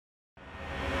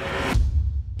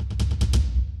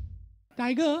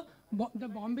Tiger, the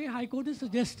Bombay High Court has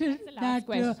suggested That's the last that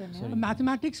question, yeah.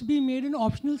 mathematics be made an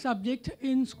optional subject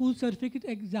in school certificate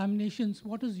examinations.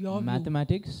 What is your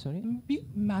Mathematics, sorry? view?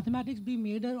 Mathematics be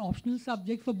made an optional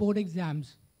subject for board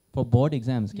exams. For board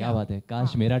exams, क्या Yeah. बात है?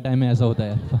 काश मेरा time में ऐसा होता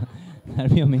यार.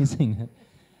 That'd be amazing.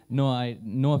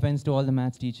 No offense to all the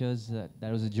maths teachers.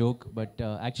 That was a joke, but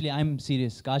actually I'm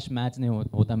serious. Kaash maths नहीं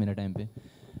होता मेरा time पे,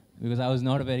 because I was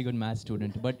not a very good maths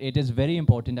student. But it is very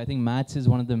important. I think maths is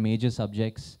one of the major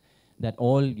subjects that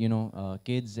all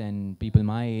kids and people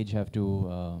my age have to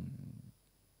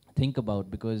think about,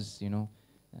 because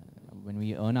when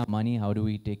we earn our money, how do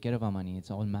we take care of our money? It's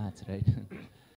all maths, right?